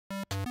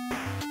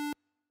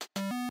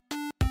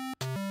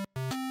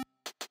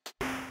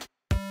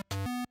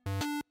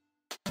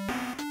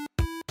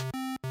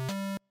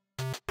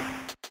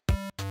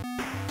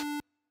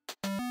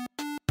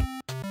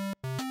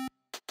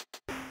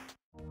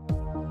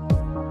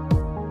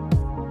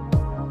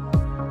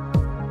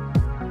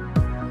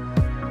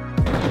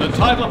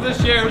title of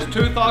this year's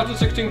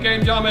 2016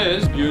 Game Jam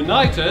is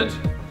United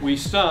We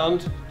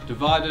Stand,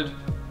 Divided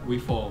We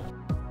Fall.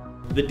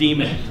 The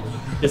demon.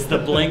 It's the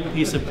blank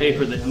piece of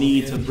paper that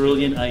needs a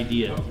brilliant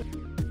idea.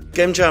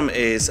 Game Jam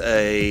is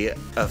a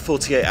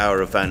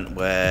 48-hour event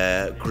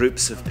where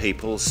groups of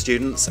people,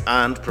 students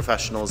and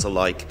professionals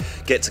alike,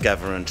 get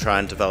together and try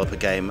and develop a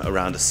game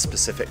around a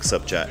specific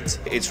subject.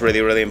 It's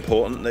really, really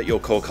important that your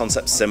core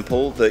concept's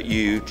simple, that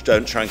you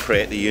don't try and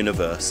create the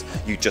universe,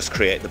 you just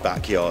create the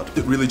backyard.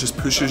 It really just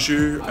pushes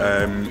you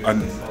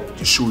and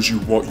shows you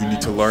what you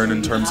need to learn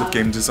in terms of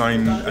game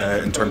design,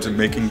 in terms of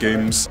making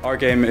games. Our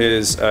game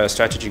is a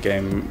strategy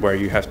game where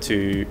you have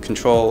to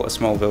control a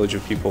small village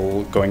of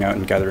people going out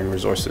and gathering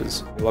resources.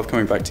 I love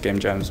coming back to game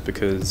jams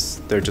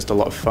because they're just a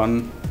lot of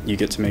fun. You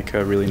get to make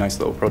a really nice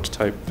little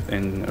prototype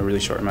in a really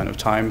short amount of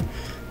time,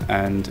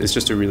 and it's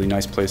just a really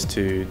nice place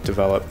to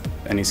develop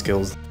any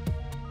skills.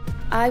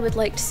 I would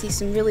like to see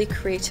some really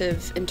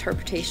creative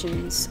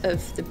interpretations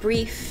of the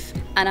brief,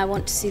 and I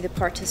want to see the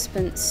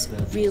participants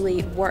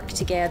really work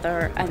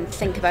together and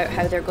think about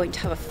how they're going to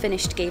have a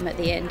finished game at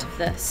the end of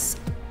this.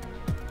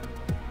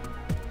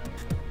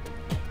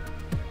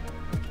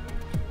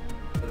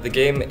 The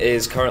game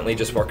is currently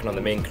just working on the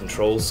main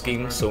control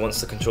scheme, so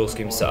once the control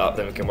scheme's set up,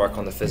 then we can work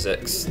on the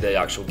physics, the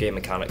actual game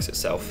mechanics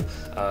itself.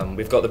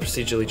 We've got the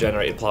procedurally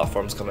generated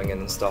platforms coming in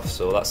and stuff,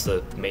 so that's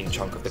the main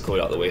chunk of the code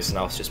out of the way, so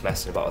now it's just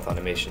messing about with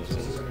animations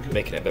and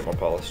making it a bit more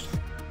polished.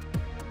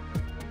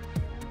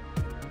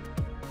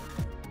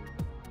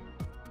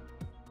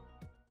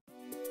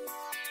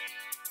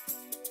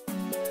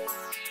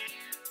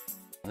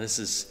 This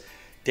is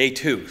day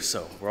 2,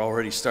 so we're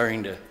already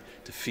starting to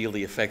feel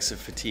the effects of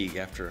fatigue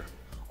after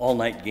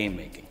all-night game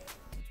making.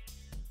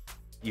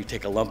 You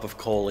take a lump of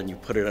coal and you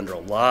put it under a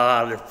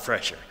lot of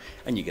pressure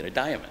and you get a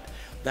diamond.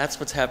 That's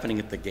what's happening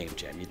at the Game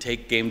Jam. You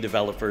take game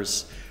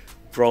developers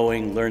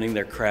growing, learning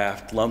their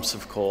craft, lumps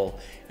of coal,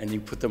 and you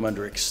put them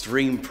under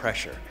extreme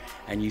pressure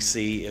and you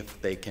see if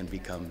they can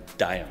become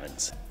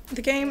diamonds.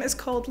 The game is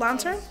called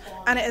Lantern,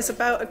 and it is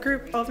about a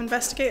group of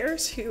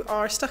investigators who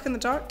are stuck in the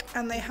dark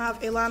and they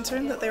have a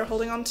lantern that they're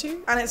holding on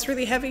to, and it's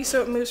really heavy,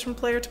 so it moves from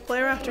player to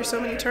player after so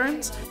many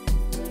turns.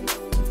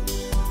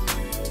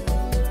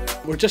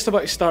 We're just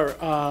about to start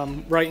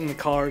writing the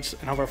cards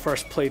and have our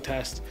first play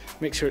test.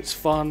 Make sure it's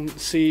fun,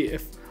 see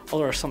if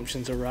all our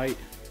assumptions are right.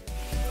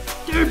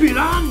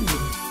 Derbyland!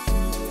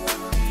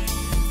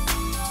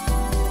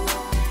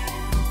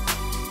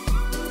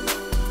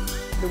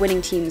 The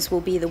winning teams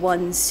will be the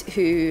ones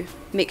who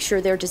make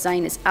sure their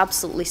design is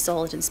absolutely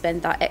solid and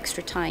spend that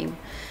extra time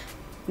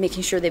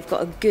making sure they've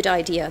got a good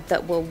idea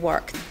that will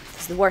work.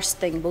 The worst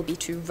thing will be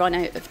to run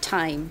out of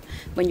time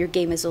when your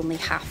game is only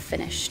half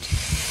finished.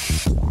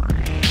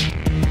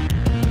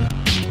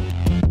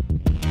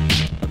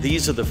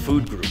 These are the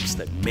food groups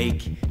that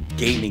make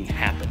gaming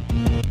happen.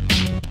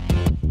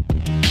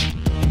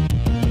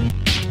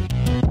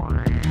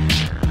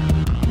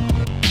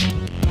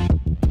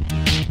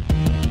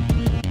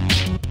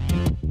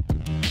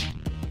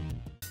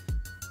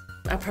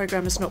 Our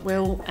programmer's not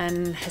well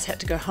and has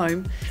had to go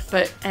home,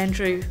 but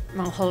Andrew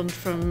Mulholland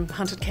from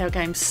Hunted Cow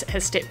Games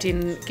has stepped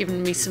in,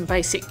 given me some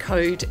basic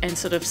code and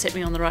sort of set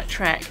me on the right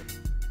track.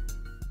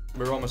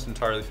 We're almost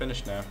entirely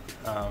finished now.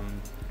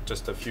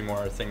 Just a few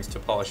more things to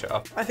polish it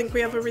up. I think we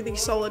have a really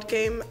solid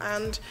game,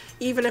 and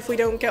even if we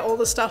don't get all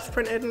the stuff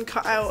printed and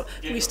cut out,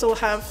 we still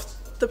have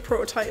the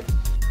prototype.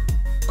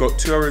 Got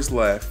 2 hours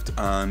left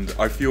and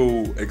I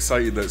feel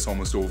excited that it's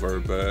almost over,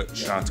 but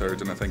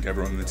shattered, and I think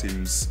everyone in the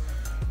team's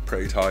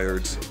pretty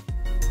tired.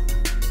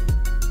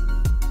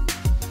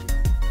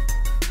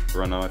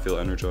 Right now I feel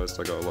energized,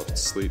 I got a lot to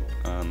sleep,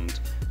 and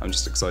I'm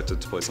just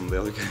excited to play some of the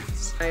other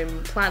games.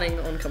 I'm planning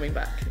on coming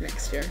back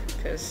next year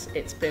because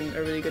it's been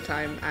a really good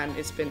time and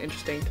it's been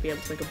interesting to be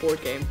able to make a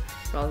board game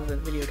rather than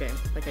a video game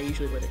like I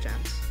usually would at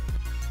jams.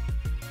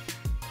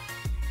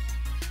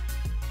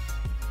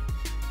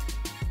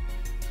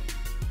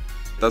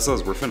 That's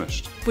us, we're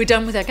finished. We're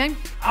done with our game.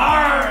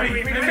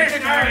 We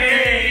finished our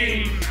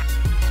game!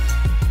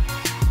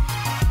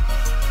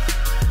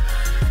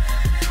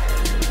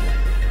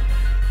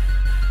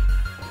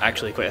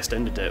 Actually quite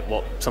astounded at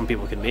what some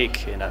people can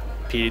make in a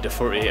period of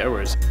 48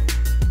 hours.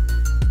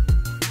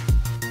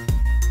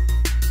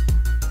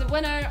 The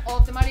winner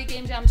of the Moray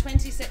Game Jam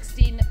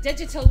 2016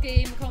 digital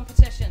game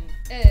competition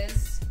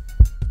is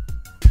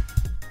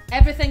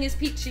Everything is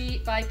Peachy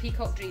by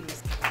Peacock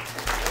Dreams.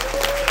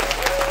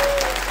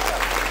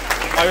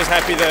 I was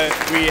happy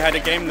that we had a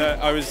game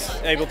that I was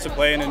able to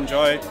play and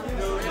enjoy.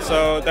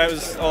 So that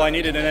was all I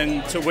needed, and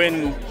then to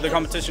win the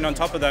competition on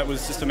top of that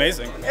was just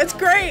amazing. It's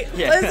great.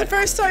 Yeah. It's the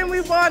first time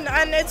we've won,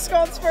 and it's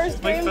Scott's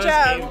first Game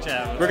Jam.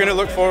 We're going to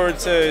look forward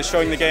to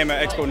showing the game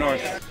at Expo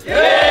North.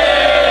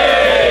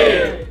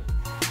 Yay!